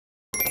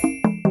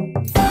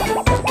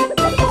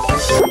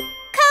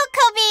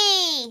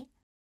Cocobi!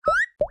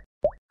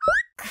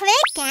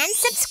 Click and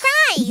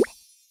subscribe.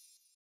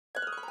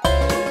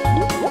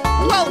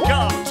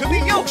 Welcome to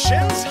the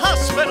Ocean's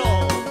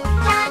Hospital.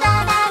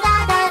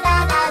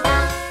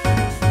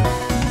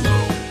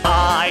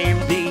 I'm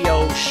the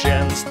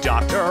Ocean's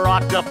Dr.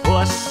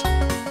 Octopus.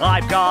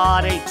 I've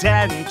got 8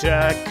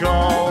 tentacles.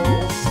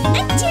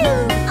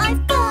 Achoo!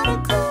 I've got a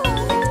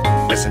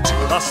cold. Listen to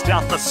the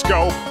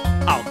stethoscope.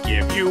 I'll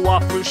give you a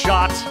flu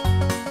shot.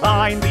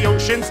 I'm the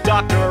Ocean's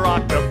Dr.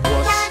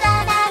 Octopus.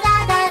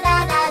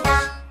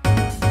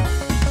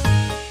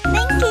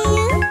 Thank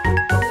you.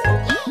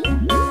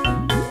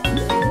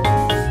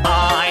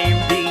 I'm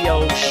the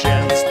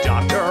Ocean's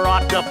Dr.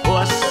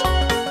 Octopus.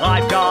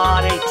 I've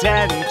got 8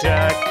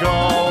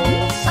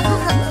 tentacles.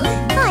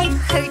 I've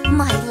hurt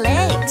my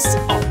legs.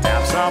 I'll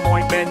dab some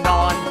ointment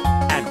on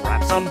and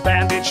wrap some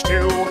bandage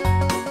too.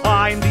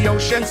 I'm the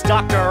Ocean's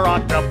Dr.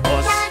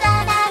 Octopus.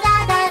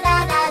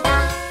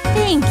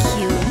 Thank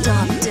you,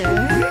 Doctor.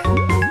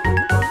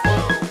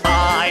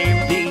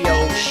 I'm the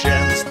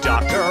Ocean's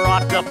Dr.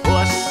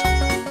 Octopus.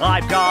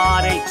 I've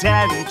got 8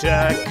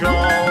 tentacles.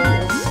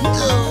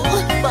 Oh,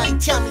 my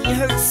tummy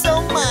hurts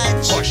so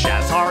much. Push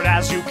as hard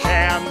as you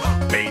can.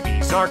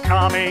 Babies are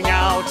coming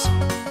out.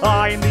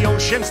 I'm the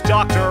Ocean's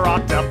Dr.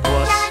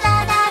 Octopus.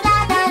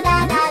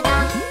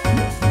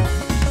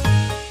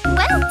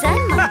 Well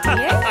done, my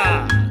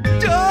dear.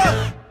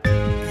 Duh!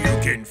 You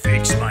can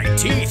fix my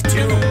teeth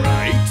too,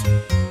 right?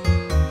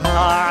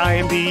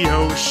 I'm the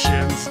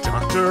Ocean's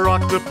Dr.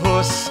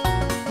 Octopus.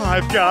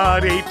 I've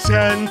got 8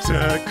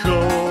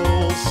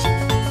 tentacles.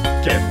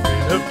 Get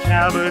rid of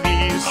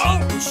cavities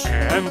Ouch!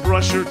 and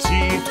brush your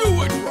teeth.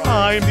 Do it right.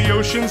 I'm the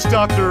Ocean's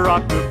Dr.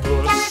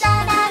 Octopus.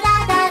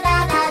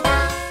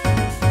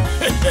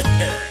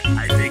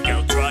 I think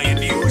I'll try and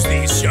use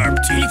these sharp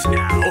teeth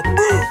now.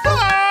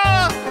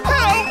 Ah!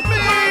 Help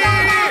me!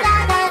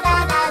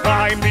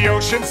 I'm the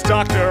Ocean's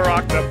Dr.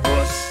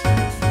 Octopus.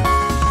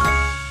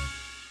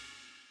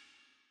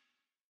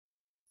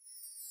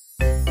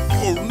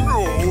 Oh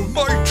no,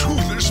 my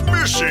tooth is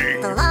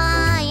missing. The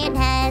lion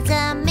has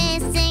a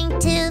missing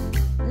tooth,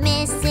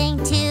 missing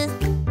tooth,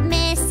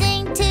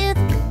 missing tooth.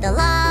 The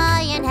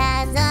lion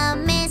has a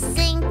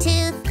missing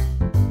tooth.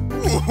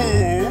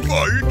 Oh,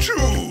 my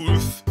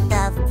tooth.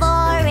 The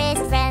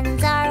forest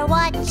friends are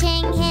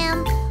watching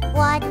him,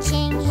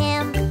 watching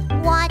him,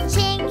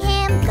 watching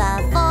him.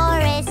 The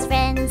forest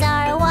friends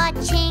are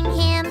watching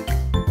him.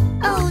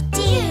 Oh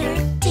dear,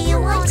 do you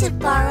want to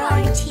borrow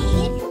our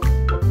teeth?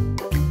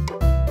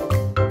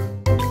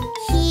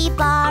 He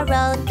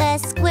borrowed the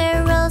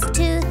squirrel's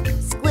tooth,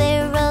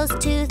 squirrel's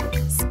tooth,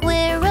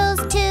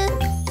 squirrel's tooth.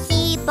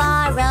 He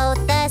borrowed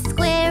the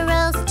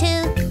squirrel's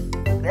tooth.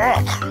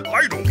 Ah,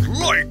 I don't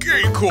like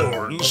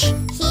acorns.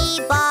 He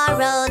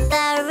borrowed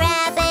the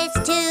rabbit's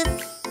tooth,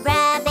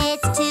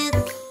 rabbit's tooth,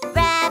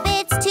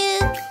 rabbit's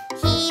tooth.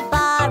 He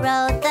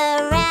borrowed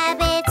the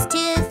rabbit's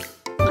tooth.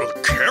 The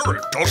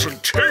carrot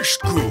doesn't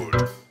taste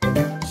good.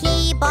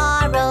 He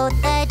borrowed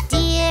the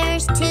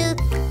deer's tooth,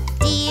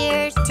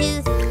 deer's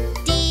tooth,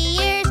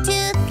 deer's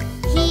tooth.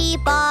 He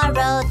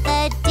borrowed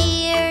the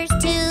deer's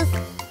tooth.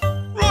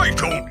 I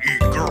don't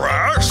eat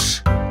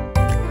grass.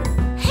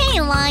 Hey,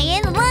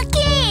 lion, look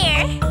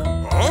here!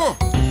 Huh?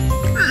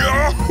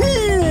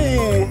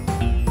 Yahoo!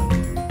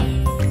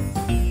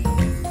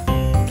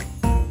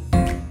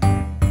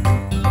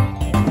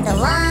 The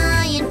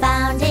lion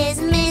found his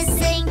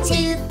missing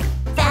tooth,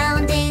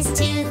 found his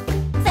tooth,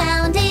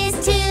 found his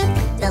tooth.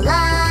 The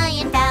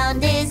lion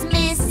found his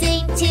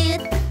missing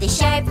tooth. The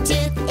sharp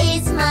tooth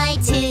is my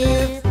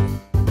tooth.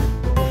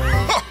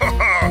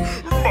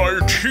 My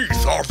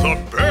teeth are the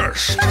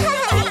best.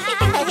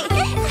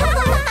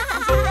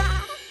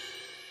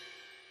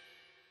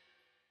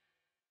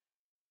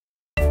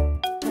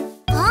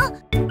 Huh?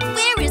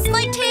 Where is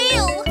my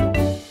tail?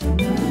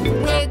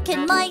 Where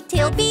can my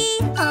tail be?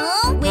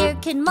 Huh? Where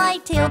can my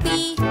tail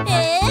be?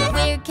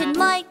 Where can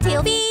my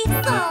tail be?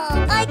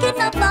 I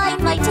cannot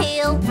find my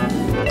tail.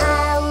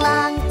 A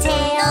long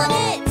tail. On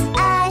it.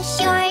 A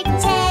short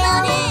tail.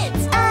 On it.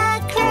 A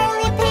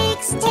curly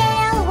pig's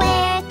tail.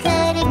 Where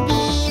could it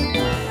be?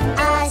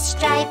 A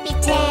stripy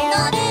tail.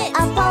 On it. A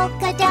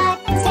polka dot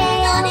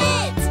tail. On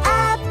it.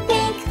 A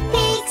pink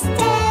pig's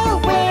tail.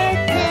 Where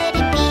could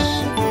it be?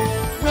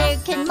 Where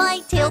can my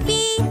tail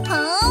be?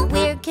 Huh?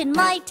 Where can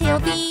my tail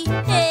be?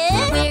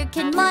 Where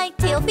can my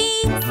tail be?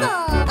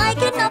 I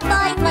cannot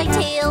find my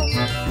tail.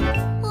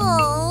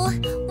 Oh,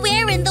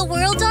 where in the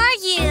world are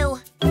you?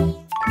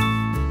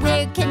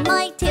 Where can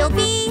my tail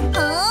be?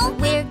 Huh?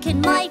 Where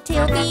can my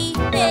tail be?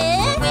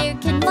 Where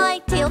can my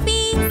tail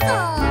be?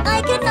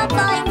 I cannot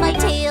find my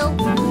tail.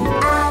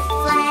 A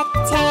flat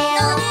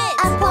tail. On it.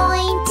 A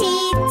pointy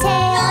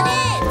tail. On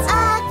it.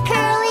 A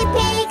curly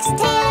pig's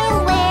tail.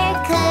 Where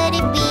could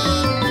it be?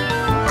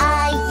 A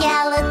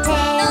yellow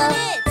tail. On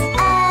it.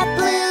 A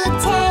blue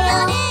tail.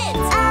 On it.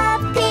 A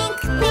pink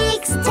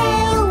pig's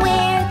tail.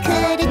 Where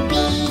could it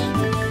be?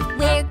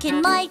 Where can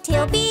my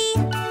tail be?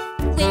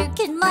 Where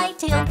can my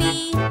tail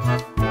be?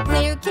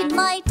 Where can can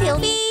my tail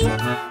be?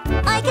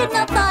 I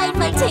cannot find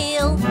my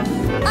tail.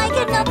 I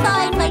cannot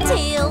find my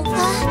tail.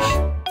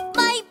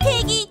 My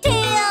piggy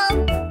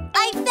tail!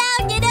 I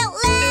found it at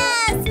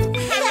last!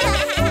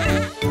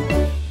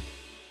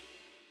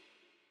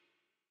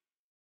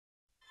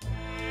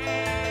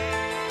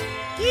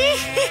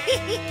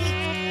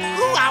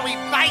 Who are we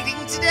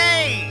fighting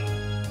today?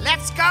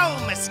 Let's go,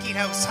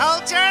 mosquito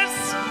soldiers!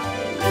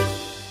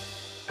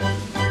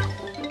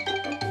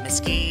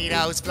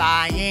 Mosquitoes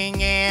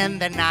flying in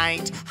the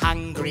night,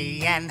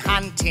 hungry and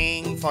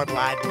hunting for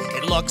blood.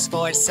 It looks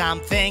for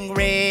something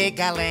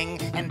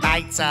wriggling and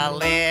bites a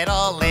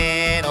little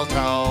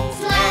toe.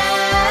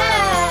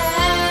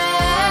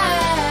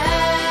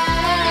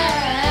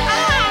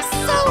 Ah,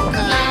 so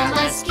good! The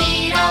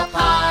mosquito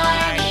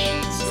party.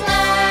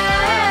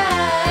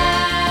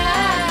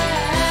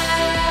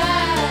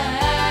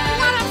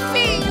 What a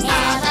feast!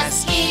 The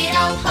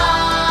mosquito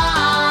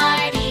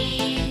party.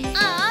 I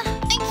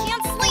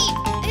can't sleep.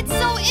 It's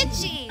so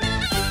itchy.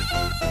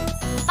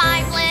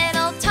 5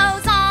 little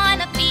toes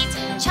on a feet,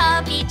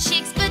 chubby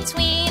cheeks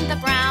between the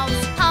brows.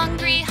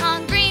 Hungry,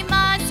 hungry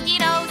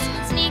mosquitoes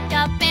sneak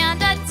up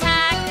and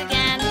attack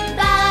again.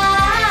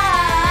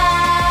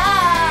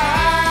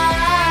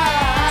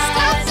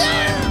 Stop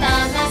them! The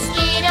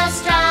mosquito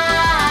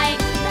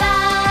strike.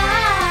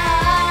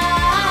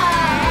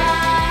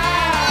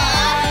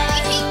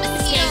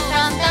 Escape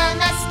from the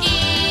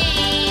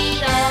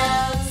mosquitoes.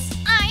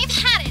 I've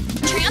had it.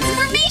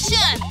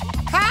 Transformation.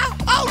 Huh?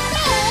 Oh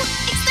no!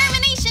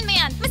 Extermination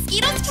man.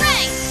 Mosquito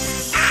spray.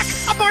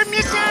 Abort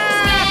mission! Gotcha.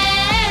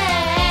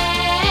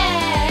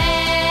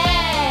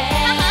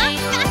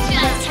 Let's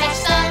catch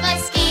the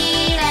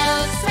mosquito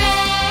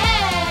spray.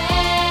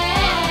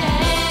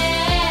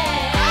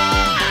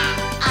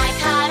 I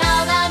caught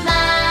all the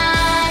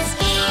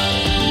mosquitoes.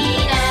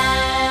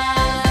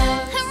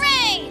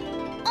 Hooray!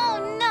 Oh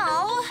no,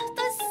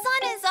 the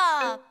sun is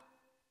up.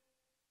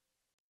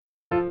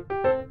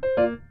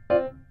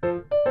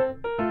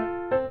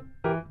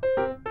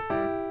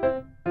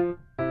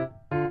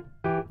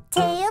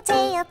 Tail,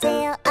 tail,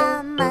 tail, a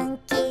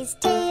monkey's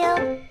tail.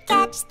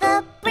 Catch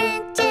the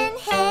branch and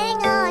hang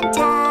on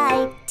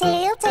tight.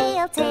 Tail,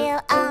 tail, tail,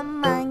 a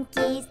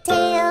monkey's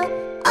tail.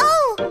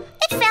 Oh,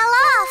 it fell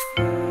off.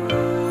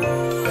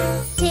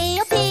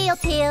 Tail, tail,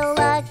 tail,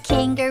 a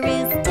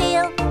kangaroo's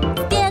tail.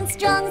 Stand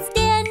strong,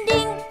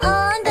 standing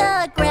on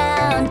the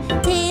ground.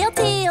 Tail,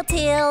 tail,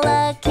 tail,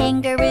 a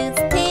kangaroo's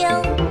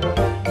tail.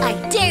 I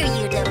dare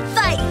you to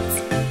fight.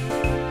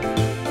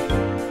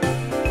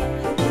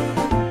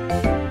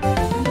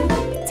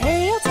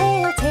 Tail,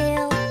 tail,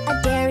 tail, a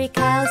dairy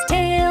cow's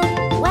tail.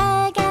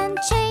 Wag and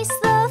chase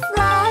the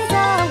flies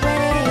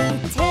away.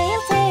 Tail,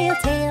 tail,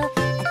 tail,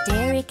 a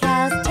dairy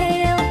cow's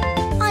tail.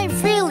 I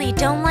really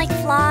don't like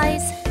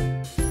flies.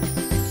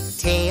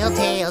 Tail,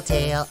 tail,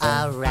 tail,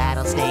 a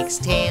rattlesnake's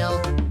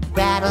tail.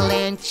 Rattle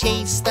and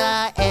chase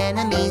the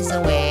enemies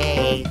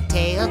away.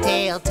 Tail,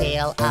 tail,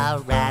 tail, a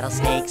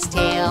rattlesnake's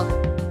tail.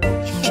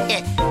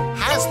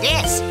 How's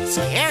this?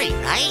 Scary,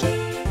 right?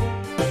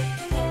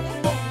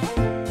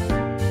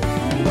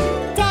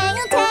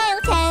 Tail, tail,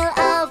 tail, a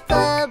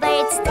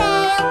bluebird's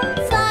tail.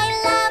 Fly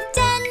left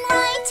and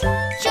right,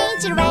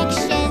 change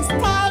directions.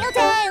 Tail,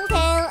 tail,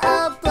 tail, a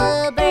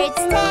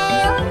bluebird's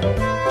tail.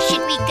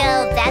 Should we go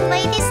that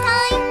way this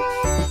time?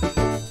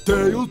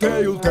 Tail,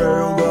 tail,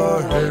 tail, the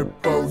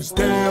hippo's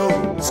tail.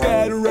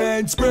 Scatter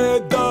and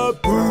spread the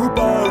poop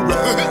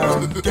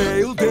around.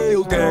 Tail,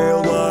 tail,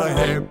 tail, the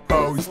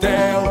hippo's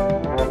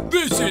tail.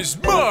 This is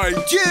my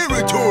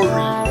territory.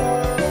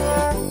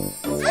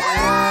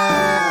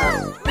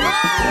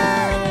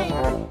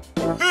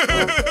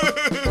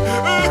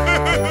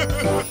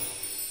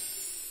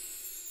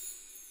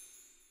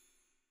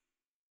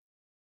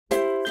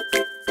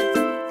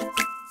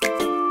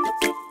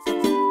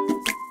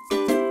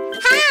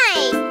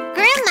 Hi!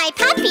 Groom my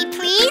puppy,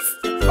 please.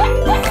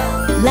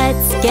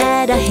 Let's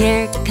get a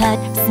haircut,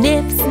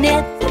 snip,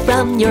 snip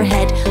from your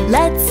head.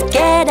 Let's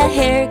get a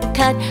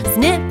haircut,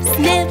 snip,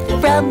 snip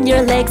from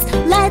your legs.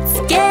 Let's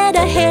get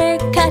a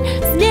haircut,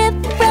 snip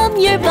from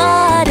your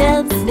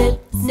bottom.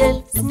 Snip,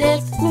 snip,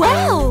 snip,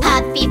 wow!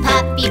 Puppy,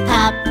 puppy,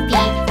 puppy.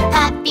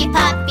 Puppy,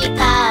 puppy,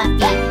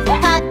 puppy.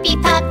 Puppy,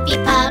 puppy,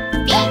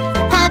 puppy.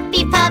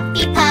 Puppy,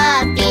 puppy,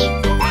 puppy.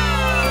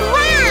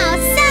 Wow,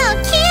 so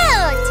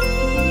cute!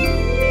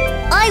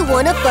 I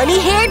want a funny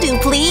hairdo,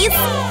 please.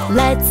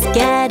 Let's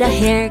get a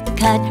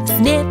haircut,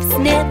 snip,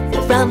 snip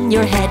from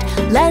your head.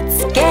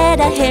 Let's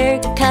get a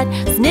haircut,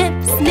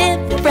 snip,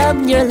 snip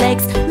from your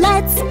legs.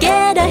 Let's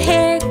get a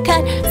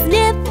haircut,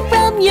 snip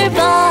from your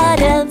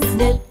bottom.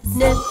 Snip,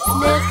 snip,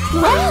 snip,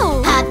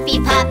 wow! Puppy,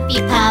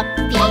 puppy,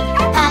 puppy.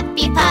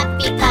 Puppy,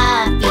 puppy,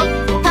 puppy.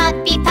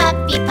 Puppy,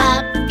 puppy,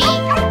 puppy.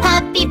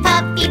 Puppy,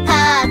 puppy,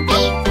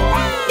 puppy.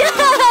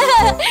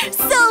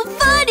 So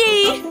funny!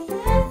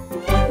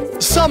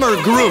 Summer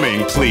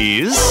grooming,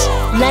 please.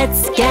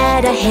 Let's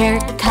get a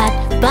haircut,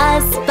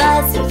 buzz, buzz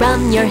buzz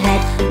from your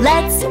head.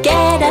 Let's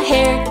get a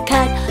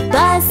haircut.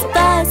 Buzz,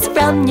 buzz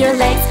from your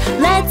legs.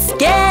 Let's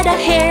get a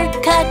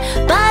haircut.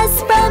 Buzz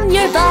from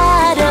your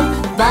bottom.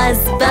 Buzz,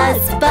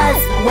 buzz, buzz.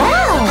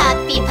 Wow!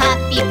 Puppy,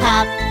 puppy,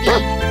 puppy.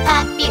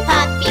 Puppy,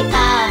 puppy,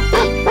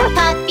 puppy.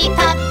 Puppy,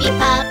 puppy,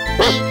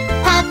 puppy.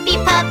 Puppy,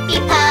 puppy,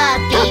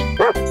 puppy.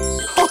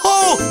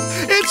 Oh,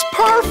 it's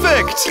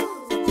perfect!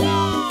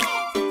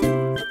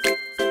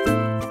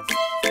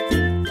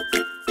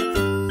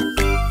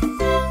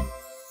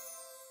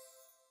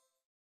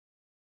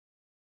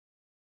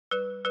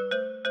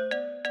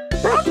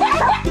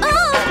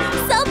 Oh,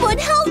 someone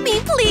help me,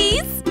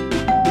 please!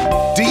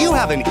 Do you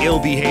have an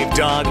ill-behaved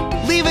dog?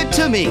 Leave it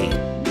to me.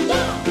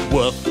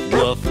 Woof,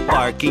 woof,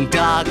 barking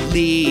dog,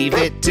 leave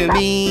it to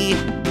me.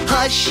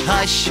 Hush,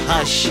 hush,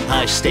 hush,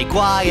 hush, stay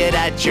quiet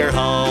at your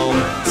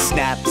home.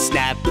 Snap,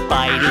 snap,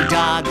 biting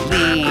dog,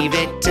 leave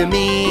it to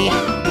me.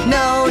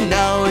 No,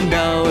 no,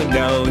 no,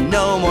 no,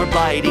 no more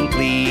biting,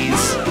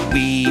 please.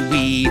 Wee,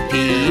 wee,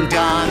 peeing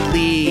dog,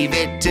 leave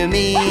it to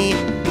me.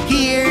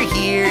 Here,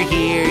 here,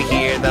 here,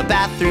 here, the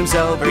bathroom's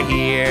over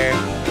here.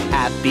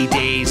 Happy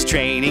days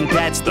training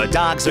pets, the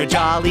dogs are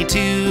jolly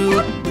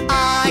too.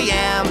 I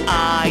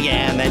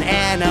am an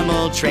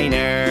animal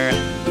trainer.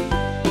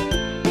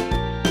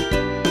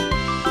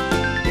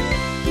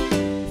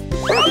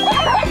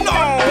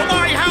 No,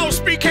 my house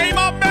became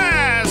a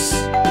mess!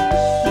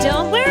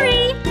 Don't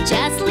worry,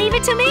 just leave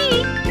it to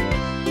me.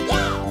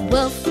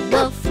 Woof,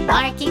 woof,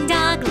 barking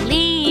dog,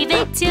 leave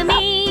it to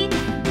me.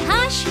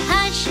 Hush,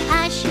 hush,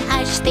 hush,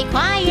 hush, stay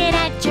quiet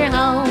at your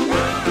home.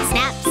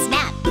 Snap,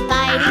 snap,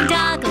 biting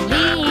dog,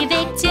 leave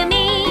it to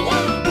me.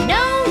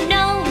 No,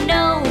 no,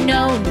 no,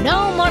 no,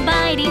 no more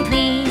biting,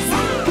 please.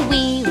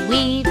 Wee,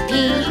 wee,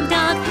 peeing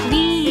dog,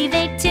 leave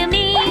it to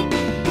me.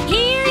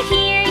 Here,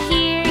 here,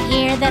 here,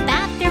 here, the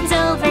bathroom's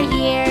over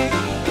here.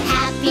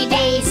 Happy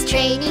days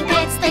training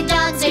pets, the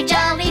dogs are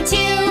jolly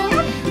too.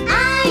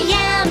 I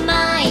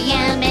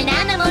am an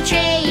animal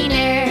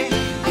trainer.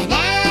 An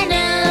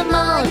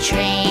animal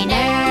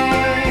trainer.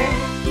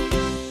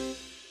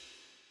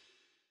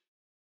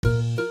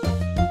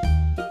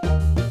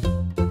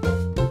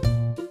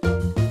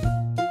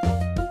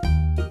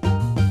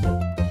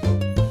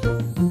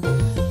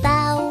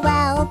 Bow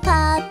wow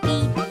puppy,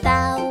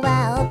 bow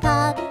wow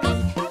puppy,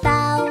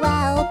 bow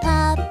wow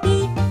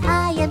puppy,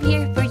 I am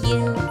here for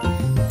you.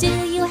 Do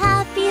you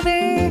have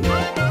fever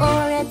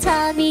or a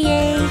tummy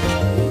ache?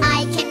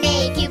 I can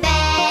make you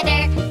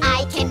better,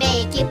 I can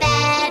make you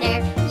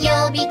better.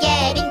 You'll be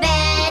getting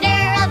better,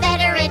 a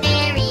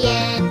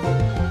veterinarian.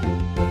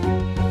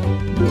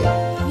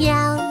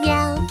 Meow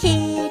meow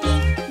kitty,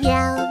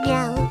 meow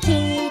meow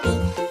kitty,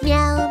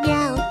 meow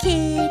meow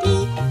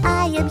kitty,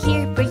 I am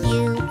here for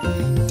you.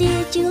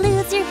 Did you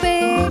lose your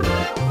bird,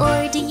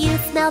 or do you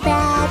smell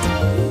bad?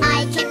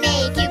 I can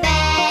make you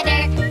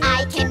better,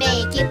 I can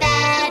make you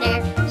better.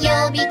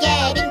 You'll be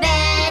getting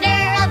better,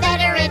 a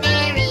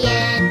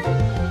veterinarian.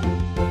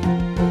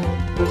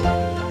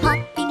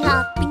 Hopping,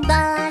 hopping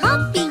bunny,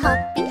 hopping,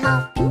 hopping,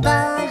 hopping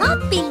bunny,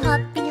 hopping,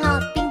 hopping,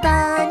 hopping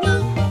bunny,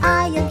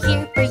 I am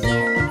here for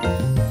you.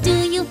 Do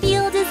you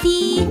feel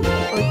dizzy,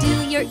 or do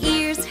your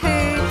ears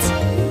hurt?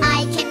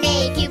 I can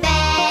make you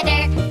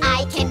better,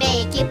 I can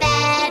make you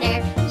better.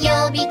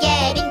 You'll be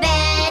getting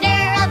better,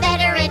 a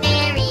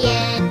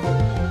veterinarian.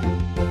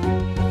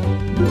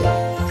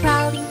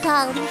 Crawling,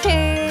 crawling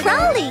turtle,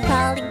 crawling,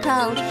 crawling,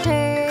 crawling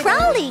turtle,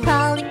 crawling,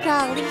 crawling,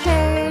 crawling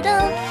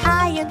turtle,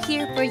 I am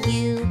here for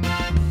you.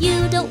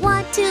 You don't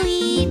want to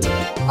eat,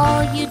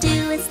 all you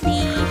do is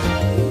sleep.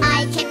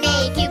 I can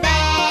make you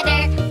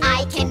better,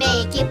 I can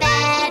make you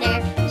better.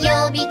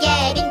 You'll be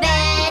getting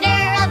better,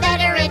 a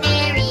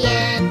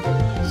veterinarian.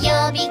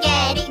 You'll be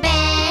getting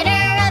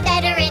better, a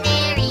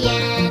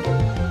veterinarian.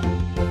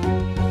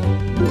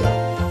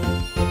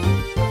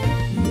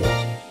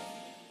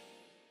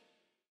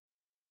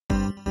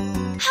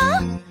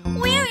 Huh?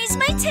 Where is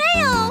my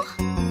tail?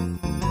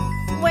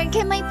 Where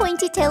can my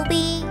pointy tail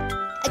be?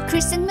 A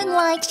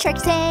chrysanthemum-like shark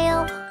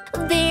tail.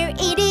 There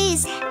it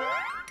is.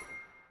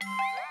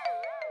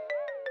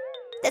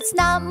 That's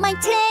not my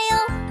tail.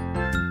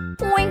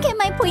 Where can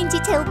my pointy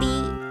tail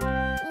be?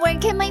 Where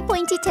can my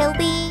pointy tail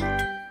be?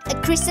 A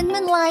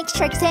chrysanthemum-like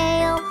shark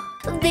tail.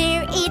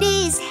 There it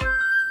is.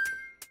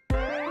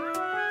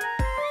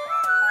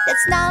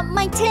 That's not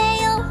my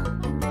tail.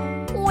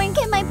 Where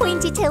can my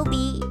pointy tail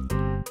be?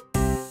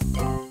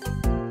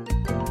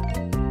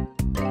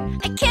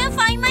 I can't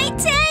find my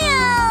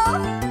tail!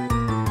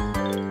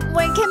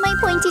 Where can my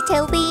pointy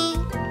tail be?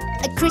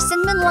 A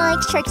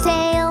chrysanthemum-like shark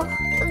tail.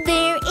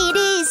 There it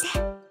is.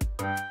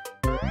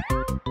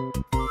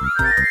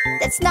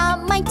 That's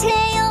not my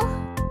tail.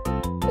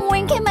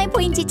 Where can my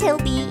pointy tail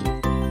be?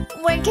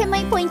 Where can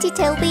my pointy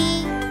tail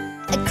be?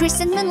 A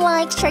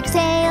chrysanthemum-like shark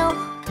tail.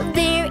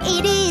 There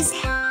it is.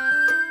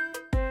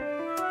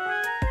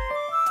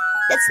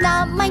 That's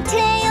not my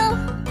tail.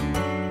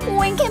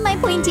 Where can my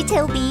pointy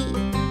tail be?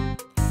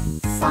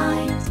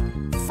 Find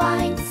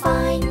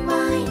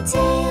my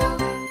tail.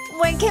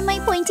 Where can my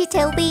pointy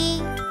tail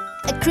be?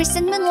 A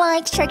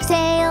chrysanthemum-like shark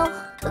tail.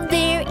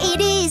 There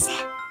it is.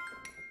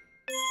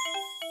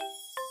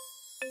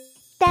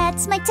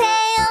 That's my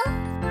tail.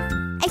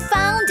 I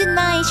found in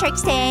my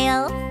shark's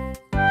tail.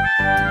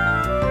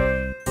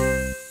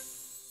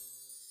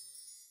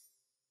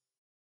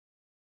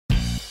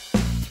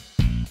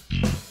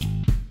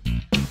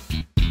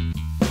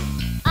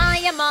 I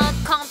am a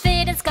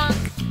confident skunk.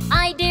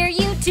 I dare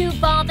you to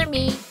bother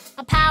me.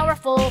 A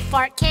powerful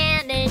fart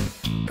cannon.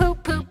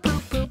 Poop, poop,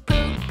 poop, poop,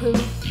 poop,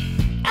 poop.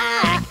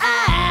 Ah,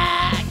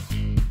 ah.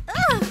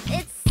 Ugh,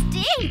 it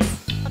stinks.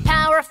 A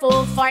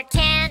powerful fart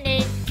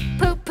cannon.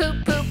 Poop,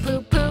 poop, poop,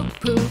 poop, poop,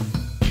 poop.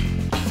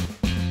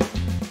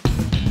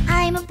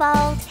 I'm a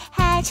bald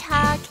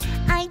hedgehog.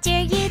 I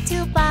dare you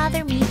to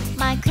bother me.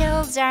 My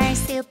quills are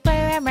super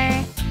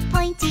armor.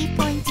 Pointy,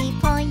 pointy,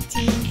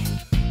 pointy.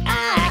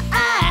 Ah,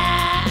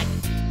 ah.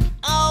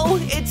 Oh,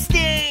 it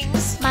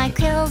stings! My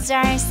quills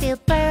are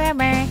super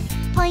armor.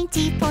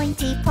 Pointy,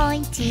 pointy,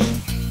 pointy.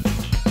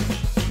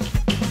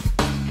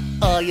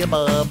 I am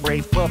a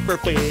brave puffer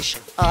fish.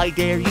 I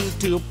dare you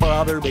to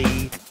bother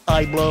me.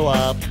 I blow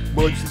up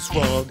Much is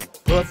wrong.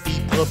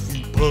 Puffy,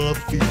 puffy,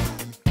 puffy.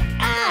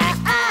 Ah,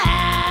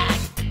 ah.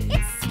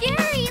 It's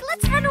scary.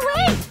 Let's run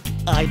away.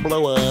 I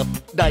blow up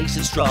nice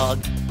and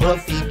strong.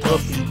 Puffy,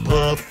 puffy,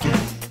 puffy.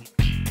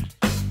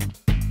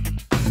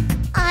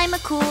 I'm a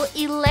cool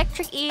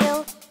electric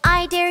eel.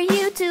 I dare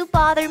you to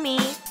bother me.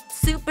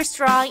 Super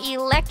strong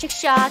electric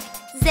shock.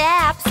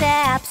 Zap,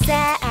 zap,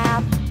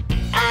 zap.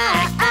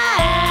 Ah,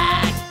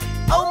 ah.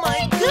 Oh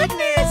my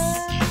goodness!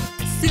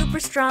 Super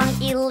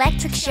strong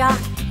electric shock.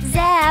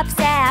 Zap,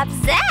 zap,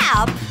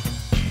 zap.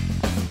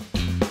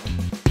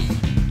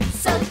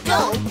 So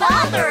don't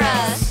bother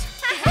us.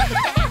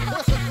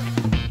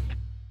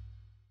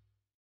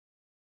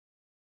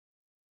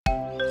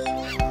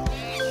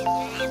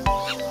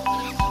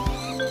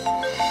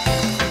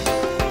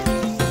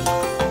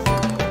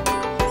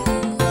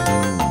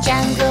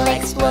 Jungle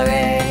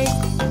explorers,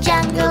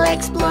 jungle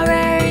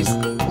explorers.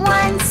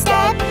 One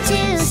step,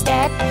 two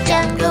step,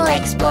 jungle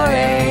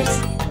explorers.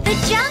 The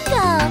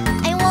jungle!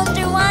 I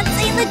wonder what's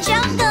in the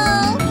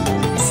jungle.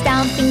 A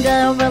stomping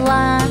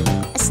gorilla,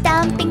 a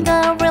stomping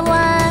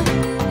gorilla.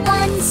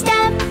 One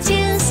step,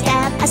 two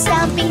step, a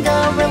stomping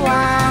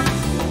gorilla.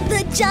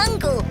 The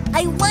jungle!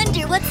 I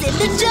wonder what's in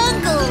the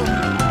jungle.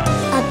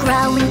 A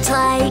growling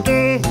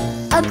tiger,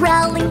 a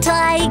growling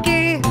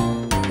tiger.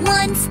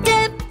 One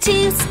step,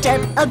 two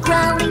step, a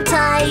growling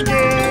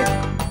tiger.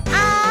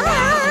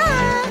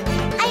 Ah!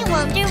 I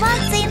wonder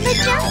what's in the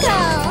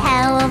jungle.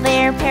 Hello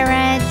there,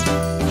 parrot.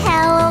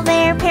 Hello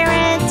there,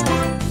 parrot.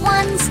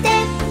 One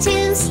step,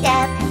 two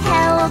step.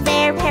 Hello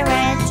there,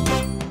 parrot.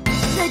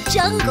 The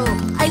jungle.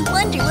 I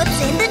wonder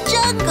what's in the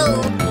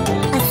jungle.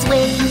 A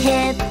swaying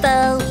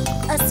hippo.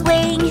 A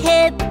swaying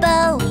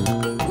hippo.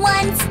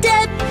 One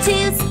step,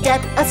 two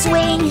step. A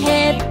swaying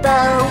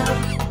hippo.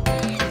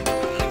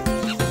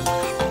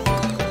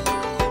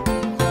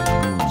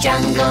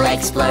 Jungle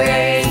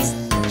explorers,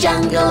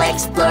 jungle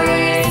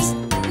explorers.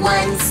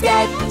 One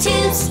step,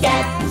 two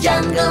step,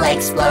 jungle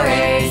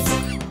explorers.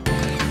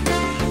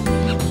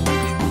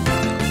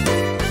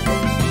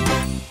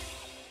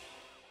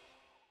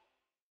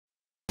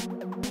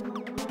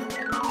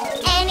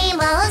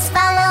 Animals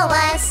follow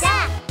us.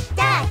 Da,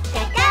 da,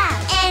 da, da.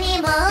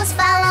 Animals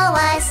follow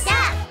us.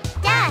 Da,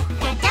 da,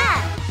 da, da.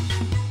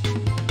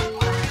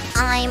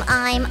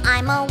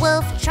 I'm a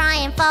wolf. Try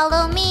and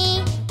follow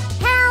me.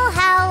 Howl,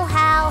 howl,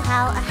 howl,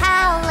 howl, a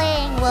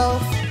howling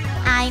wolf.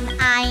 I'm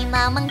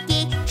a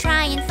monkey.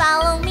 Try and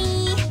follow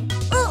me.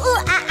 Ooh,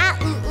 ooh, ah, ah,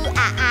 ooh, ooh,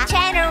 ah, ah.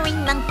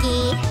 Chattering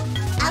monkey.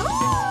 Ooh,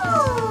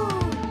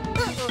 ooh,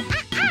 ooh,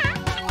 ah, ah.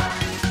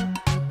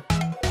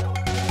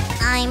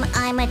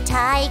 I'm a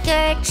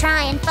tiger.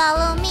 Try and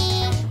follow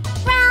me.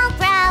 Growl,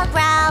 growl,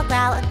 growl,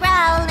 growl, a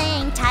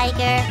growling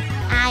tiger.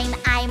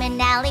 I'm an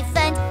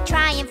elephant.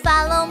 Try and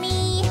follow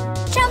me.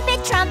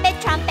 Trumpet, trumpet,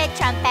 trumpet,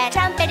 trumpet,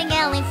 trumpeting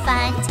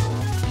elephant.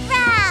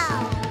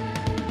 Growl,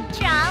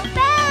 trumpet.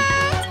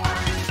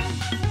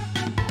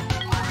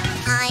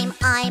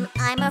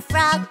 I'm a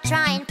frog.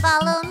 Try and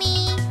follow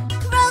me.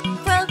 Croak,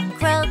 croak,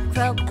 croak,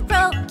 croak, a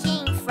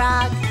croaking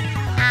frog.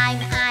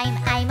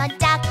 I'm a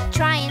duck.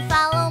 Try and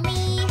follow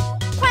me.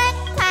 Quack,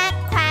 quack,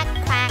 quack,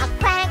 quack, a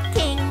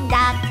quacking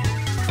duck.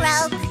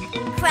 Croak,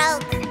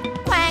 croak,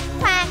 quack,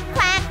 quack,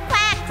 quack,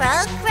 quack,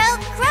 croak, croak,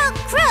 croak,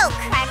 croak.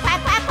 Quack,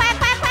 quack, quack, quack,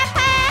 quack, quack,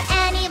 quack.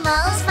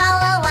 Animals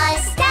follow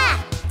us. Da,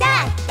 da,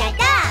 da,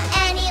 da.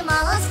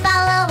 Animals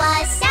follow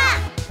us. Da,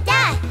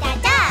 da, da,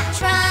 da.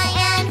 Try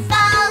and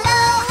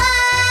follow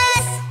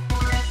us.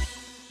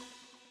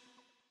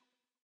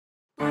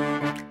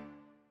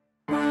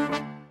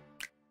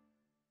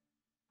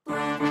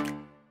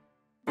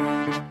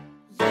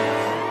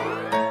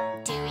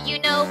 Do you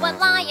know what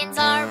lions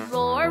are?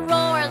 Roar,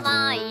 roar,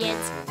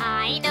 lions.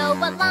 I know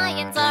what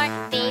lions are.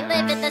 They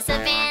live in the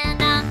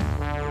savannah.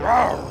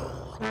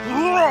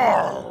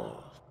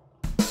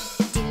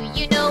 Do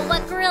you know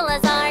what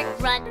gorillas are?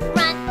 Run,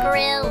 run,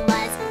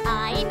 gorillas.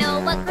 I know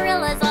what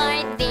gorillas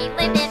are. They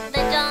live in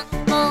the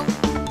jungle.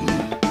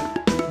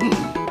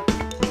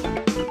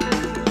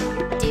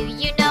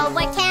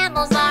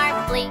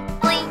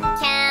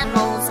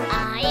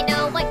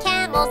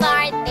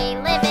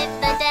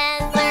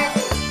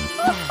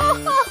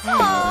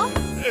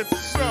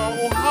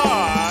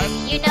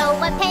 you know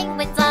what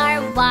penguins are?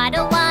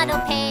 Waddle, waddle,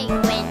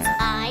 penguins.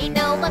 I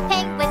know what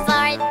penguins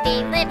are.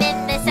 They live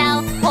in the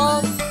South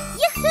Pole.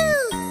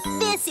 Yoo-hoo!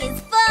 This is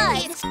fun!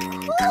 It's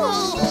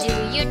cool. Do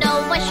you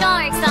know what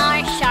sharks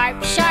are?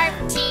 Sharp, sharp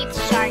teeth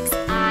sharks.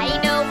 I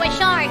know what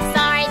sharks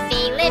are.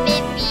 They live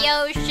in the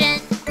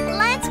ocean.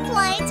 Let's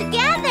play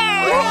together!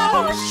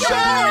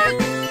 Shark!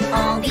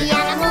 All the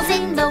animals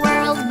in the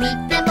world,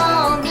 meet them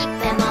all, meet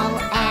them all.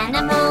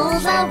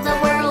 Animals of the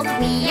world,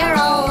 we are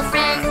all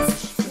friends.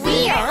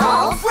 We are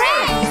all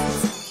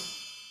friends.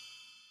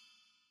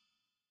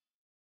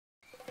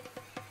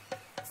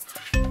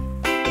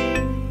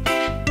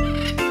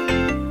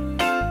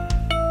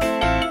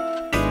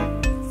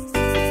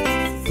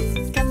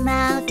 Come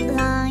out,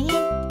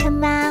 lion,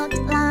 come out,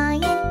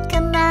 lion,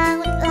 come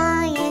out,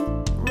 lion.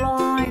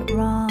 Roar,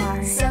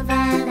 roar.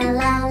 Savannah,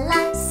 la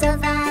la,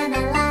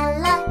 Savannah, la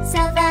la,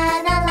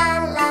 Savannah, la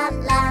la,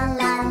 la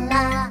la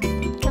la.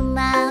 Come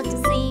out,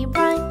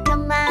 zebra,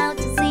 come out,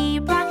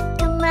 zebra,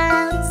 come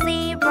out,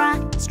 zebra.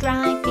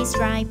 Stripey,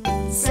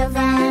 stripey.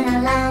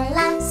 Savannah, la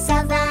la,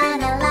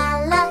 Savannah, la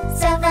la,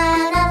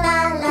 Savannah, la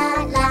la,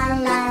 la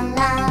la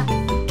la.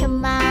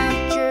 Come out,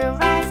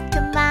 giraffe,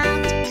 come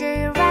out,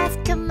 giraffe,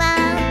 come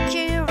out,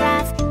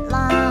 giraffe.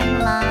 Long,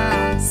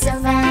 long.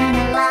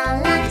 Savannah, la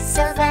la,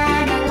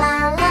 Savannah, la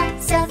la,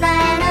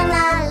 Savannah,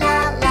 la la,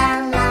 la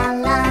la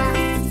la.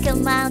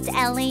 Come out,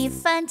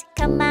 elephant,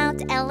 come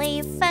out,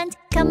 elephant,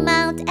 come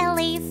out,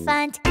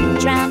 elephant.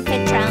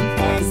 Trumpet,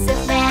 trumpet.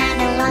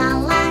 Savannah, la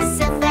la,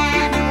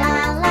 Savannah, la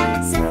la,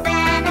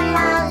 Savannah,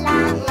 la la,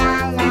 la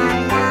la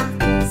la.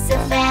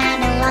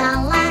 Savannah, la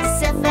la,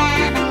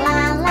 Savannah, la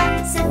la,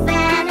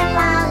 Savannah,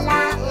 la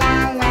la, la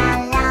la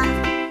la.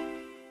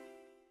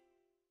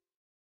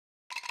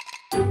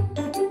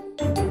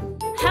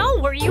 How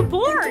were you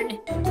born?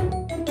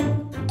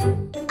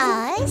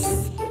 Us?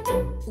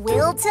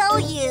 We'll tell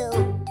you.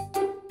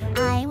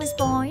 I was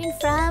born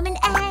from an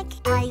egg.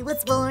 I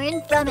was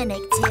born from an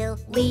egg too.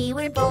 We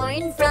were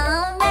born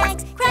from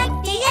eggs.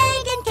 Cracked the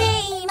egg and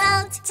came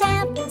out.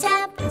 Tap,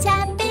 tap,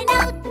 tapping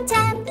out.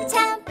 Tap,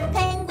 tap,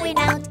 penguin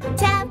out.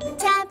 Tap,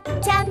 tap,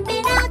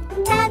 tapping out.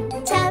 Tap,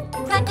 tap,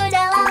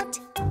 crocodile out.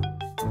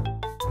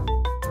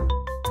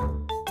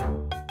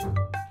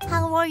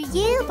 How were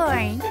you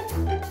born?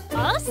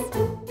 Us?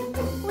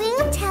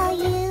 We'll tell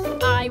you.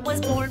 I was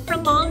born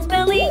from Mom's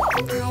belly.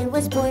 I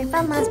was born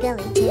from Mom's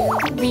belly too.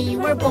 We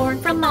were born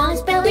from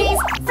Mom's bellies.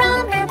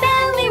 From her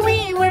belly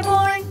we were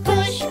born.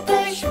 Push,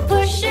 push,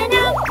 pushing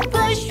out.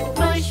 Push,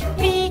 push,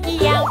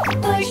 piggy out.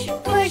 Push,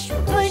 push,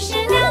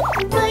 pushing out.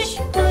 Push,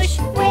 push,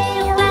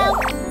 whale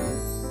out.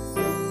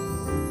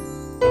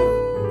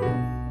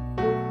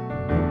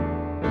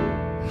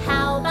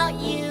 How about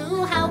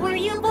you? How were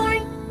you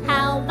born?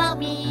 How about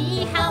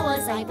me? How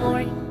was I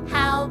born?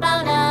 How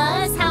about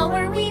us? How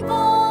were we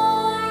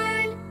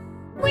born?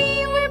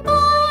 We were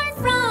born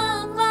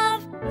from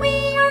love.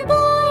 We are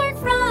born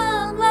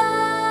from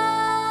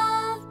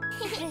love.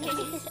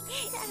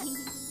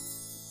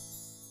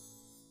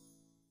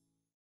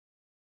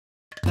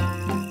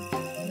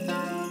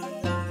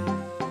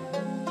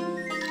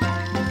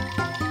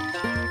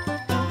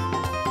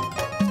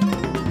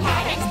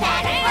 Patterns,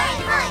 patterns,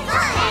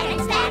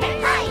 patterns, patterns,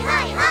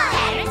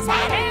 patterns,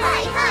 patterns,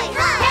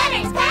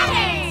 patterns,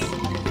 patterns.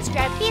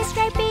 Stripey,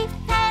 stripey,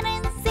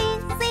 pattern,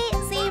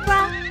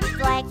 zebra.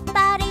 Black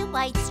body,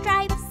 white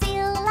stripe,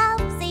 seal of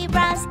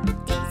zebras.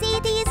 Daisy,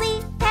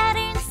 daisy,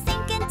 patterns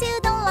sink into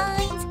the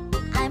lines.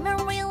 I'm a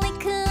really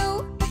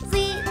cool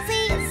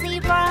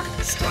zebra.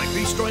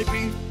 Stripey,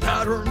 stripey,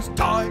 patterns,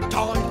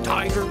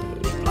 tiger.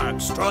 Black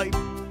stripe,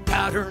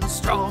 patterns,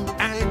 strong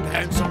and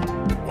handsome.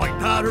 White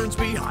patterns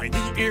behind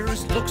the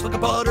ears, looks like a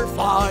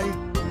butterfly.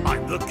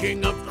 I'm the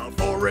king of the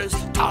forest,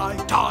 tiger.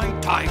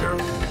 Patterns,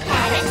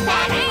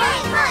 patterns,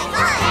 patterns,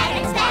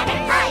 patterns,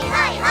 patterns, patterns,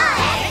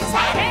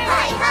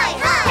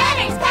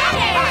 patterns,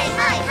 patterns.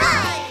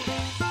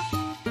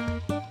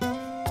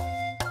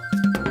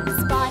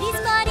 Spotty,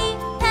 spotty,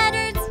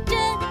 patterns,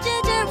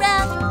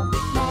 giraffe.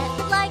 Head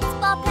like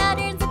spot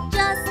patterns,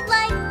 just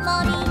like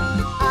Lonnie.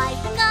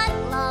 I've got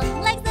long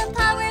legs and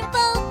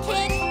powerful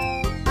kick.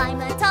 I'm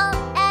a tall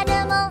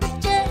animal,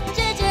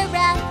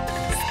 giraffe.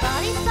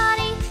 Spotty,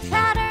 spotty,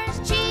 patterns,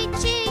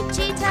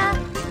 cheetah.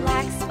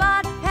 Black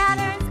spot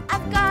patterns,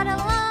 I've got a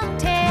long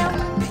tail.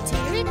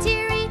 Teary,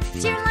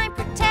 tear line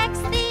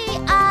protects the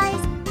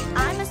eyes.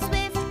 I'm a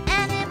swift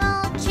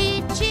animal,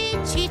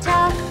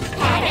 cheetah.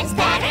 Patterns,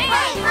 patterns,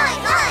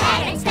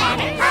 patterns, patterns,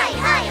 patterns,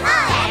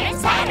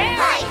 patterns,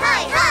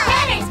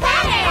 patterns,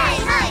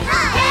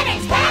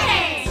 patterns,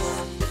 patterns.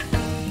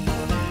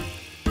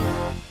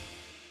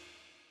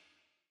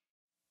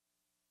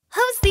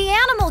 Who's the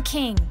animal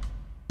king?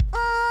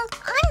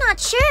 I'm not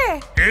sure.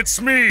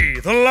 It's me,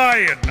 the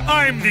lion.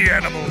 I'm the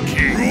animal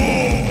king.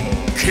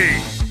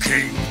 King,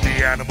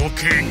 the animal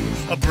king.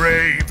 A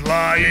brave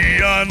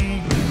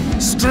lion.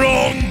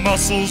 Strong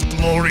muscles,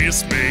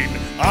 glorious mane.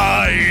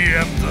 I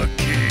am the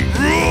king.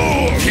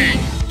 Roar!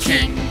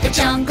 King, the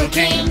jungle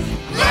king.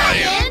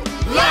 Lion!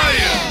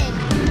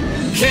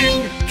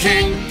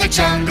 King, the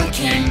jungle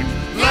king.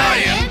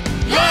 Lion!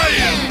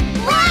 Lion!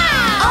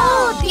 Wow!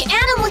 Oh, the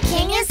Animal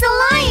King is the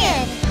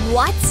lion!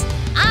 What?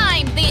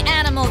 I'm the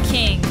Animal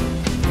King.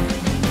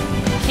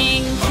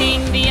 King,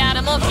 king, the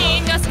Animal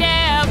King, a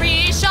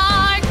scary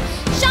shark.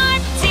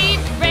 Sharp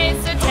teeth,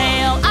 razor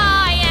tail,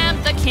 I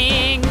am the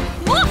king.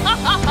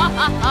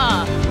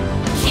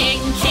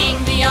 King,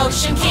 king, the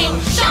Ocean King,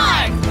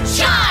 shark,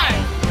 shark.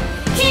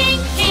 King,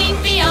 king,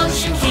 the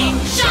Ocean King,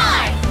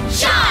 shark,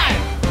 shark.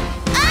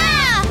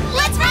 Ah!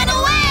 Let's run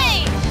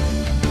away!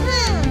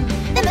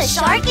 Then the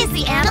shark is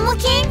the Animal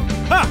King?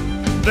 Ha!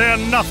 They're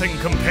nothing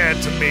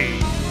compared to me.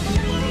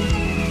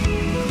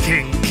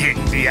 King,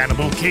 king, the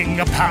Animal King,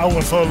 a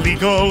powerful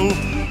eagle.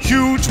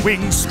 Huge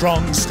wings,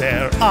 strong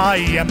stare, I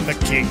am the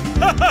king.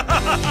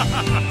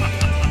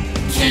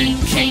 King,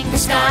 king, the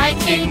Sky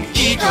King,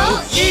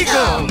 eagle,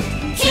 eagle.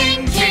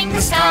 King, king,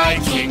 the Sky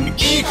King,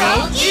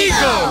 eagle,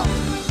 eagle.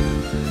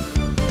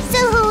 So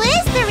who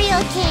is the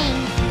real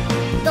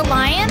king? The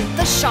lion?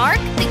 The shark?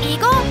 The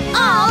eagle?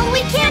 Oh,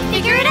 we can't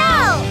figure it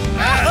out!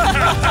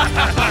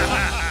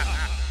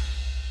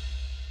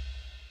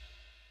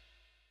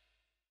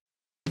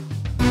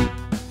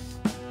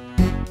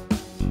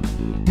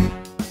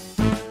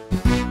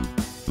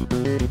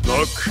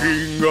 The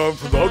king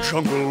of the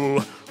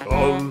jungle,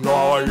 a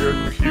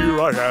lion, here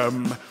I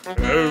am.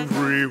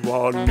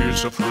 Everyone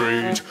is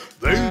afraid,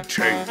 they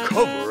take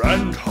cover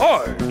and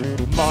hide.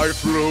 My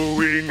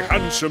flowing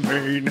handsome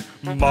mane,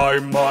 my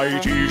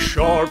mighty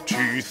sharp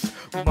teeth,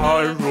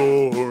 my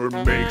roar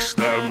makes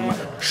them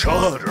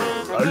shudder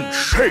and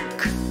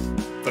shake.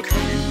 The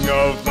king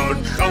of the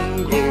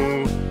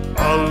jungle,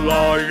 a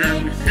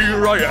lion,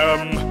 here I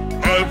am.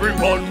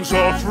 Everyone's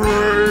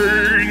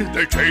afraid,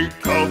 they take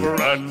cover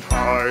and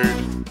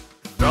hide.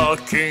 The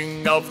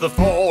king of the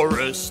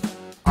forest,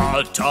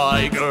 a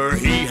tiger,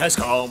 he has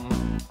come.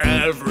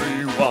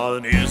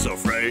 Everyone is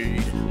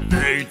afraid,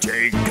 they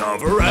take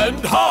cover and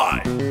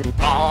hide.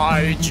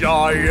 My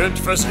giant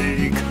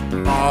physique,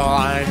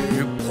 my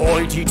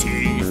pointy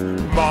teeth,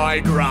 my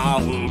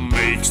growl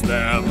makes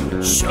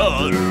them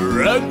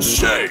shudder and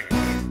shake.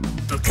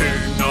 The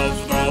king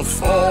of the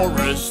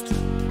forest,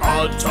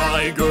 a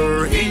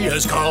tiger, he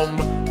has come.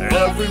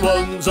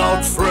 Everyone's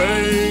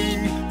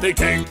afraid, they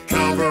take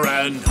cover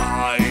and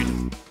hide.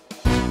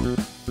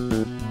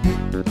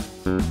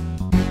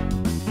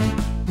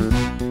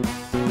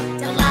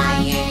 The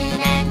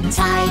lion and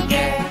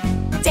tiger,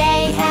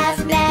 they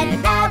have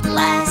met at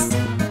last.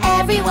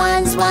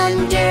 Everyone's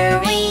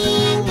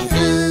wondering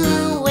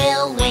who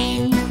will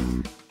win.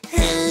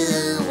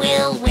 Who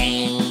will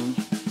win?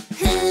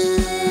 Who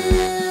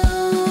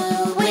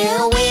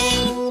will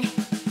win?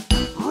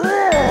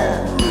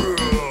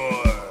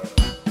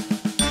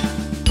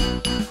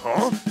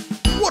 Huh?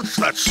 What's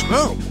that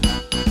smell?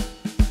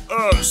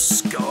 A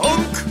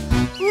skunk?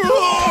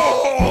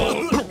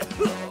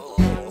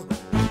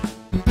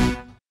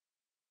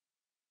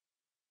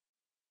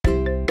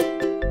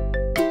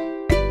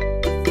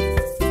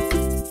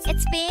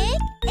 It's big,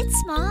 it's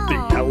small.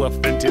 The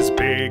elephant is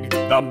big,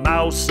 the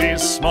mouse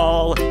is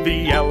small.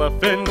 The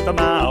elephant, the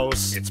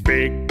mouse. It's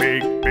big,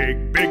 big,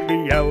 big, big.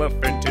 The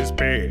elephant is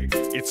big.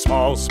 It's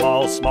small,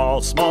 small,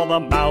 small, small. The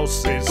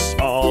mouse is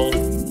small.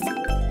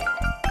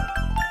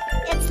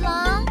 It's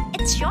long,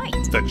 it's short.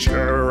 The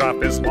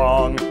giraffe is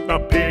long, the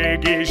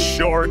pig is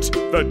short.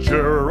 The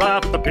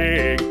giraffe, the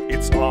pig.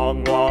 It's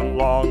long, long,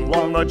 long,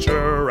 long. The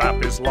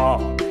giraffe is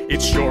long.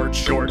 It's short,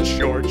 short,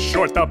 short,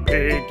 short. The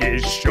pig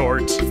is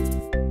short.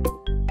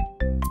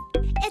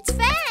 It's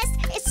fast,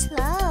 it's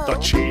slow. The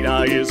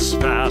cheetah is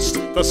fast,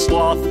 the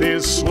sloth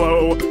is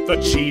slow. The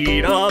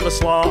cheetah, the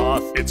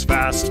sloth. It's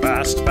fast,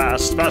 fast,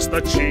 fast, fast.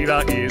 The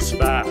cheetah is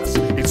fast.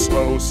 It's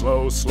slow,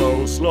 slow,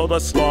 slow, slow. The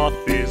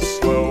sloth is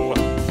slow.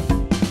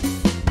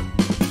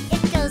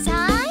 It goes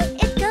high,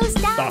 it goes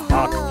down. The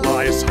hawk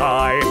flies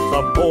high,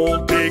 the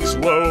mole digs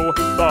low.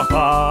 The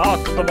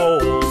hawk, the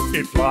mole,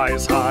 it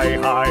flies high,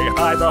 high,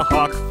 high. The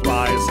hawk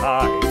flies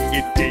high,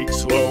 it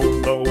digs low,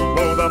 low,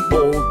 low. The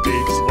mole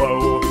digs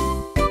low.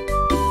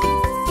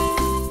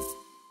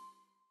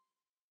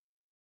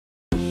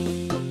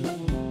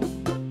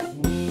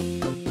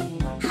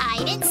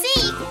 Hide and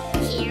seek,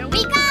 here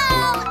we go.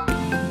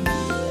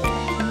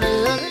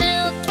 Moo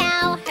moo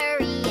cow,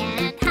 hurry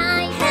and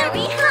hide.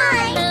 Hurry,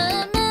 hide.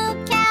 Moo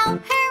moo cow,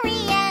 hurry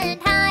and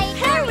hide.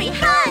 Hurry,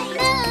 hide.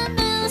 Moo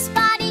moo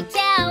spotty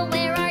cow,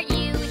 where are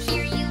you?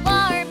 Here you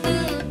are.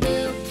 Moo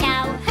moo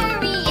cow,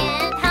 hurry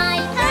and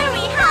hide.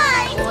 Hurry,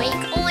 hide.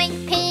 Oink oink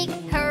pig,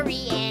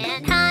 hurry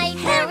and hide.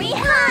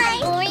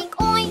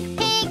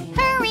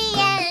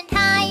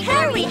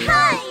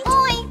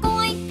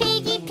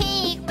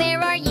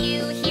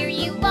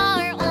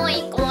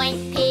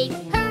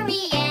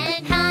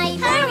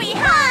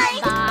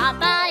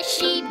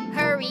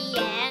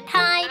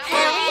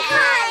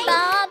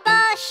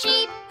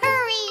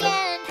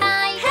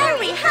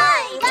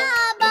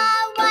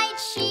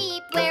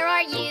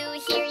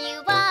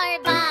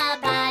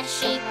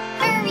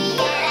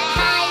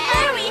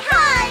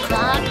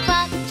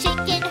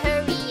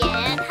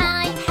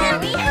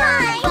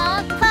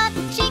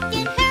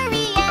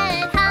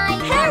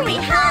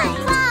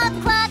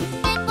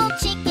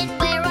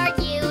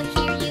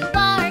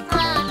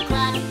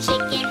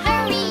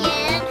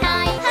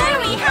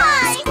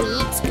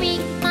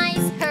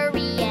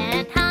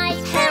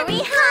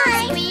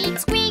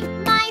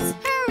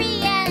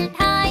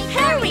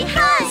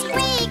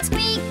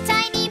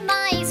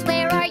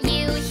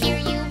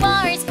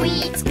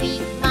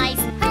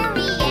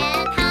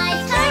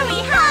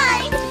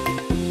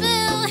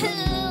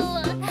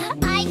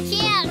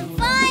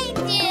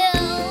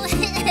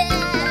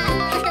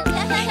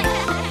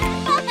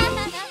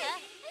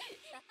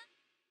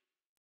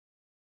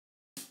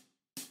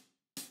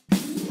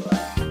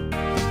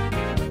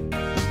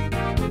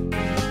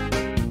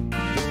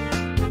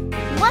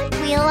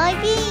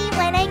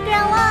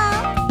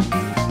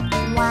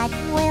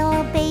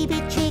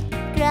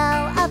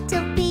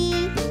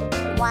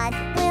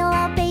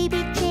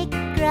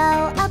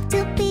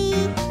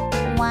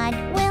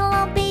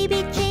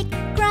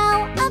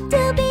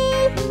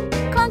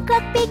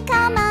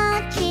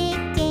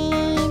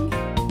 chicken.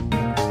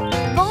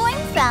 Born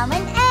from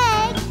an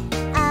egg,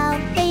 a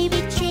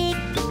baby chick.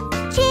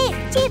 Chip,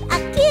 chip, a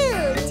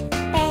cute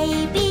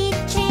baby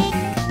chick.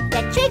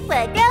 The chick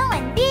will grow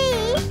and be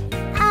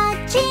a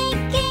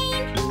chicken.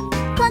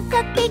 Cluck,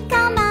 cluck,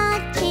 become a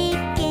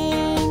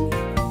chicken.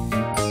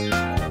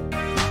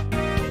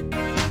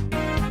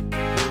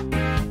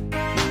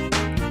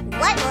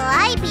 What will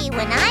I be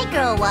when I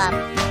grow up?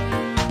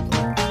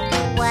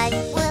 What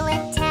will a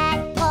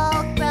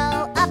tadpole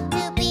grow up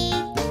to be?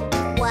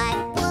 What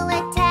will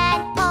a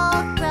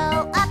tadpole grow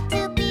up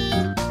to be?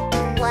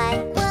 What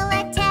will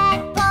a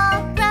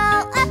tadpole grow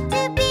up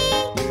to be?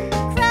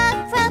 Frog,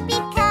 frog,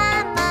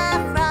 become a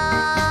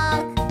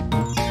frog.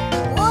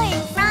 Born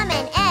from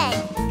an egg,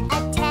 a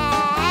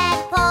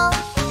tadpole,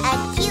 a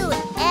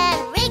cute and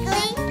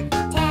wriggly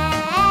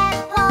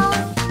tadpole.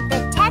 The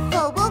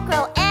tadpole will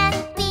grow and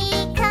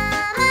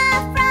become a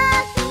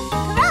frog.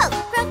 Croak,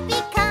 croak,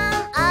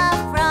 become a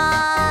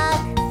frog.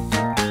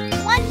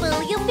 What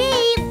will you be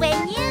when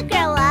you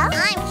grow up?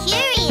 I'm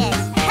curious.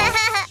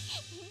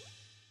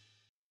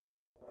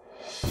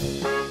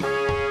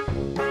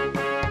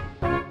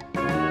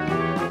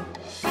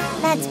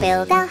 Let's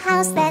build a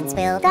house, let's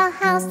build a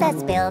house,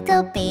 let's build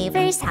a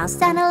beaver's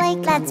house on a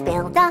lake. Let's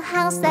build a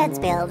house, let's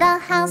build a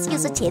house.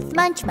 Use a teeth,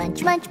 munch,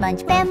 munch, munch,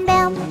 munch, bam,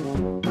 bam.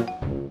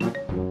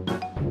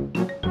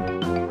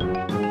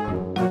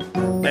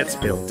 Let's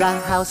build a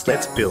house,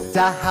 let's build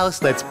a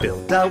house, let's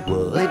build a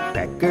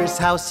woodpecker's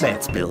house.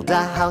 Let's build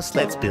a house,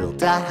 let's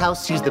build a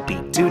house. Use the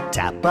beak to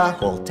tap a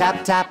hole,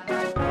 tap, tap.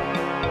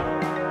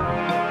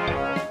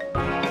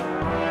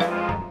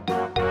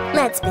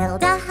 Let's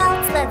build a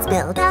house, let's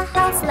build a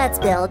house, let's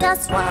build a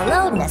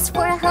swallow nest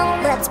for a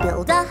home. Let's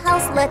build a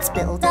house, let's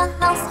build a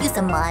house. Use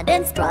some mud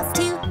and straws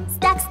to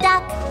stack,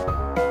 stack.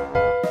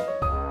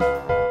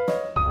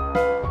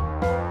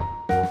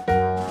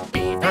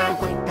 Beaver,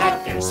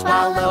 woodpecker,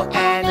 swallow,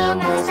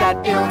 animals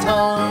that build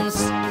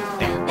homes.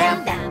 Bam,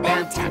 bam, bam,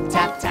 bam, tap,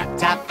 tap, tap,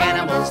 tap,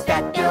 animals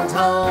that build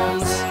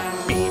homes.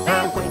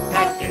 Beaver,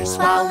 woodpecker,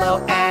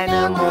 swallow,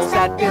 animals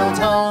that build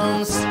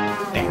homes.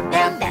 Bam,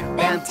 bam, bam,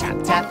 bam,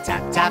 tap, tap,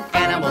 tap, tap,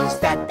 animals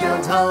that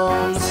build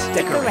homes.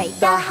 Decorate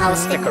the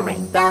house,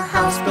 decorate the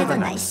house, build a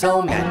nice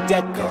home and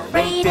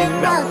decorate it.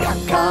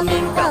 Welcome, come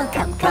in,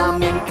 welcome,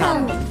 come in,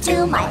 come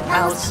into my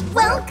house.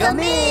 Welcome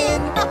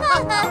in!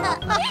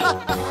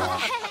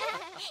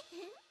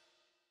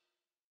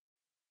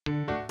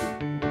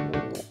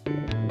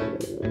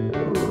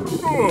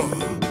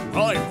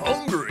 I'm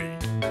hungry.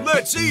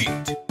 Let's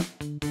eat.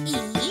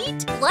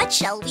 Eat? What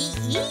shall we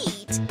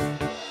eat?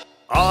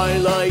 I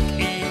like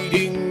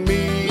eating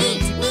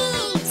meat.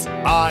 Meat.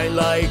 I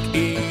like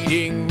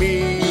eating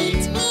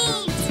meat.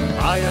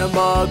 I am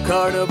a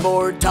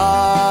carnivore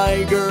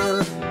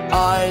tiger.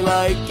 I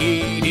like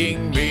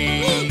eating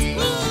meat.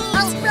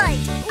 All right,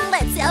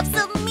 let's have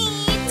some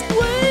meat.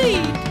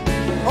 Wait!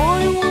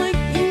 I like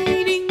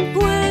eating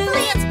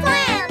plants.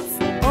 Plants.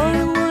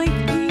 I like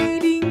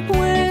eating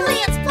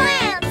plants.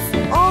 Plants.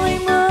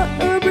 I'm a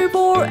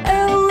herbivore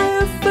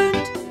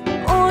elephant.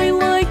 I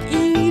like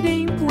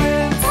eating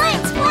plants.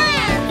 Plants.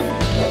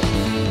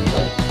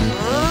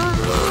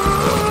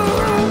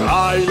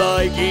 I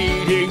like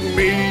eating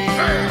meat.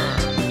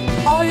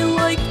 I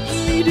like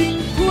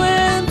eating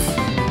plants.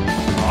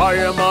 I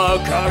am a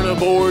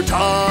carnivore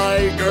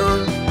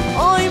tiger.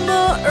 I'm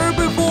a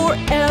herbivore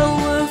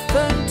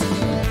elephant.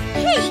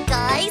 Hey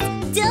guys,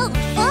 don't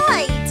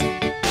fight.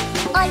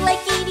 I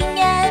like eating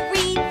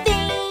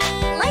everything.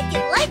 Like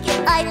it.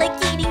 I like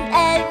eating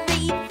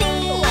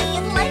everything.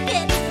 Like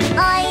it. I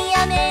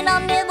am an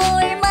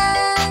omnivore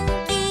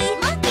monkey.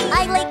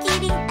 I like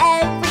eating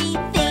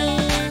everything.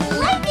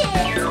 Like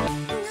it.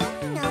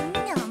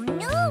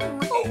 No.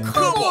 Oh,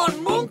 come on,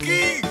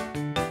 monkey.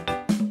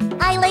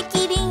 I like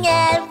eating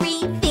everything.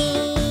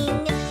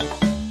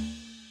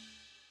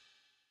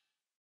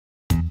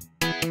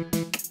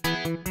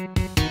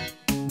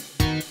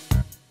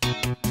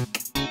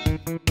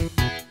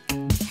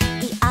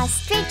 The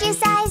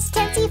ostrich's eyes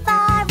can see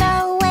far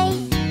away.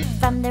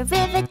 From the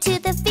river to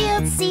the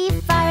field, see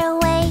far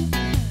away.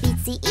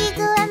 Beats the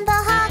eagle and the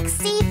hawk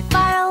see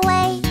far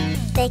away.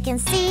 They can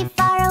see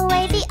far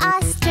away, the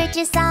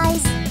ostrich's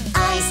eyes.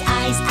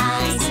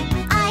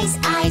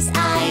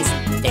 Eyes.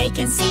 They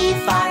can see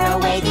far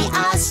away, the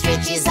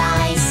ostrich's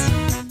eyes.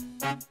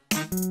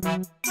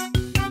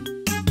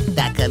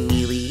 The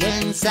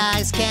chameleon's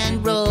eyes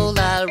can roll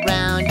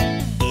around.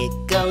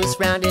 It goes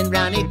round and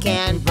round, it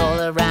can roll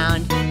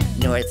around.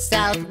 North,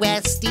 south,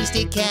 west, east,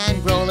 it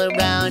can roll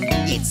around.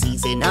 It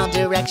sees in all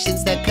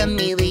directions, the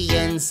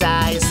chameleon's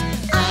eyes.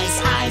 Eyes.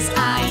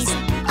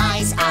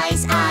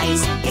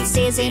 It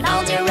sees in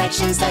all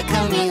directions, the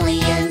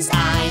chameleon's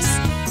eyes.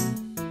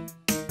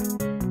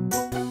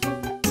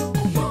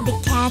 The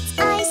cat's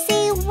eyes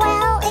see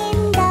well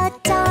in the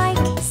dark.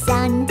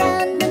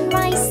 Sundown and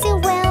rise see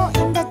well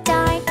in the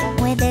dark.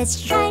 With its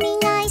shining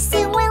eyes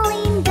see well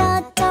in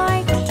the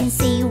dark. Can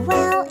see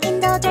well in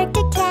the dark,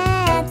 the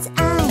cat's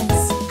eyes.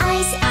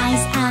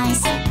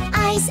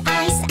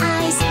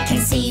 Eyes.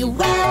 Can see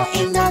well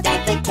in the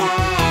dark, the cat's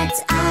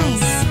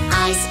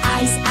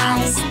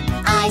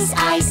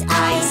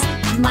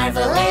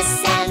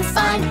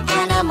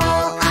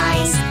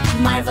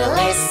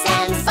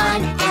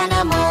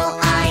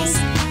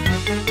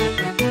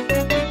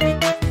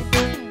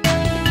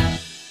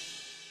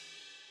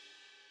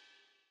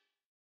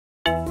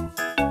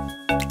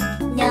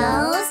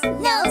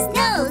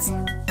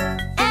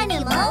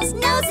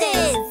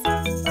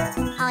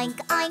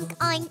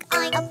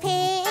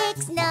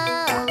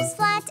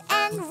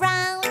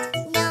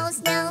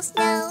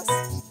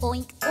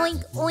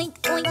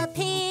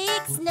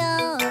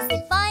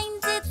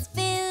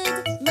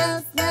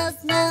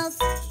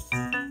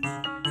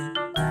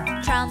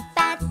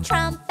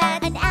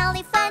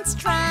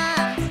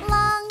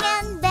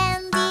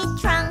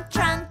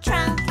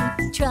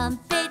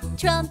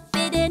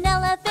trumpet, an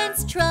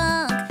elephant's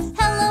trunk.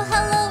 Hello,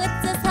 hello, it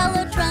says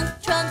hello, trunk,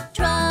 trunk,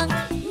 trunk.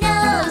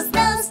 Nose,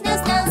 nose,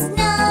 nose, nose,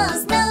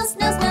 nose, nose,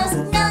 nose, nose,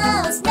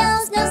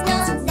 nose, nose,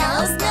 nose,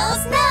 nose,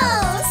 nose,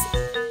 nose.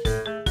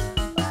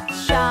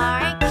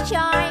 Shark,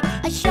 shark,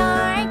 a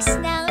shark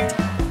snout,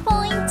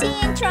 pointy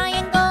and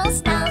triangle,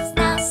 snout,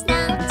 snout,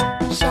 snout.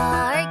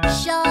 Shark,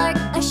 shark,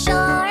 a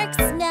shark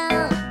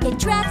snout, it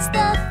traps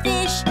the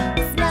fish,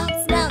 snout,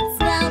 snout,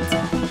 snout.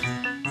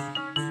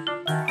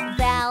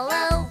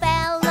 Bellow,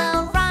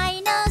 bellow,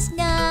 rhino's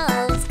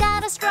nose,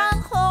 got a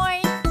strong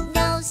horn,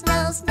 nose,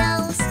 nose,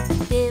 nose.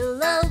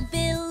 Billow,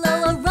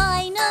 billow, a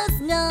rhino's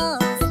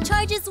nose,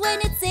 charges when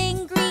it's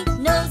angry,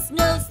 nose,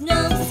 nose,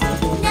 nose.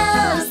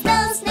 Nose,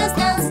 nose, nose,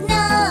 nose,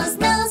 nose,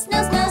 nose,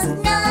 nose, nose,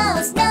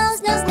 nose, nose, nose,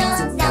 nose,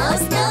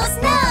 nose, nose,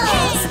 nose.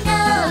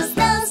 Nose,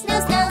 nose,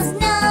 nose, nose,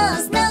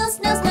 nose, nose,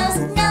 nose,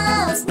 nose,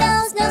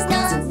 nose, nose,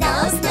 nose,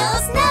 nose,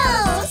 nose,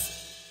 nose.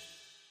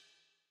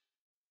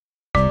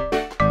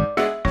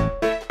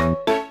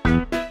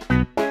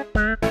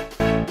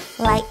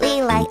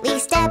 Lightly, lightly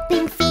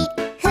stepping